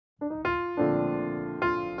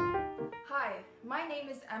My name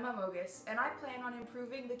is Emma Mogus, and I plan on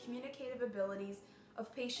improving the communicative abilities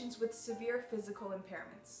of patients with severe physical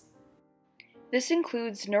impairments. This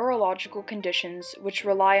includes neurological conditions which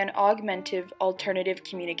rely on augmentative alternative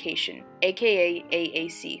communication, aka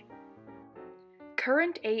AAC.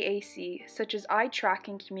 Current AAC, such as eye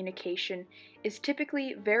tracking communication, is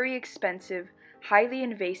typically very expensive, highly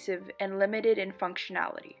invasive, and limited in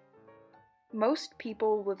functionality. Most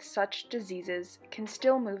people with such diseases can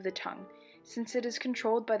still move the tongue, since it is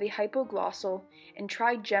controlled by the hypoglossal and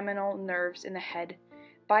trigeminal nerves in the head,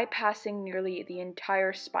 bypassing nearly the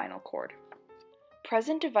entire spinal cord.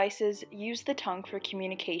 Present devices use the tongue for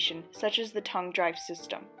communication, such as the tongue drive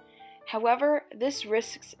system. However, this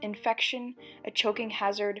risks infection, a choking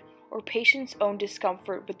hazard, or patient's own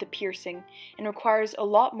discomfort with the piercing and requires a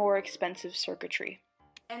lot more expensive circuitry.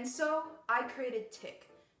 And so, I created TIC,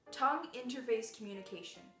 Tongue Interface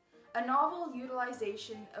Communication, a novel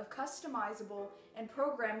utilization of customizable and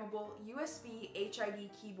programmable USB HID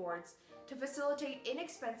keyboards to facilitate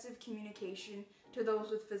inexpensive communication to those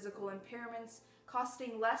with physical impairments,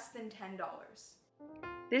 costing less than $10.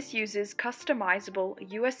 This uses customizable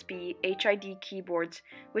USB HID keyboards,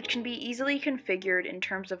 which can be easily configured in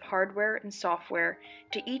terms of hardware and software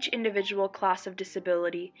to each individual class of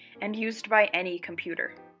disability and used by any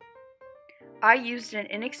computer. I used an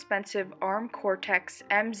inexpensive ARM Cortex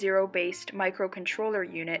M0-based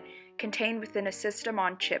microcontroller unit contained within a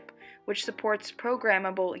system-on-chip, which supports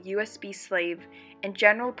programmable USB slave and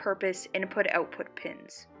general-purpose input-output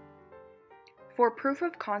pins. For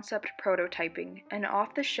proof-of-concept prototyping, an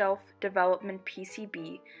off-the-shelf development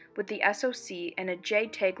PCB with the SoC and a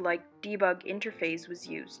JTAG-like debug interface was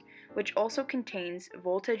used, which also contains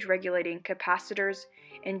voltage-regulating capacitors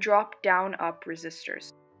and drop-down-up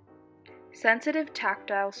resistors. Sensitive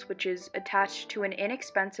tactile switches attached to an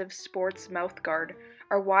inexpensive sports mouthguard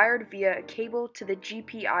are wired via a cable to the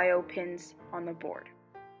GPIO pins on the board.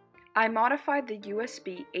 I modified the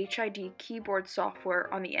USB HID keyboard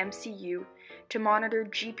software on the MCU to monitor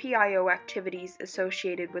GPIO activities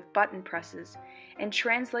associated with button presses and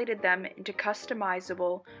translated them into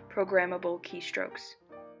customizable, programmable keystrokes.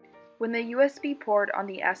 When the USB port on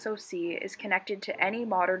the SoC is connected to any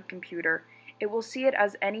modern computer, it will see it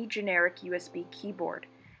as any generic USB keyboard.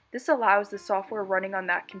 This allows the software running on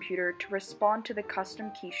that computer to respond to the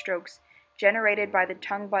custom keystrokes generated by the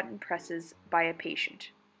tongue button presses by a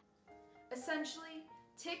patient. Essentially,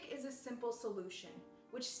 TIC is a simple solution,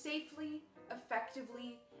 which safely,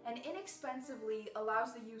 effectively, and inexpensively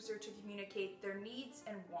allows the user to communicate their needs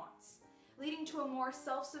and wants, leading to a more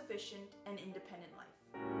self-sufficient and independent life.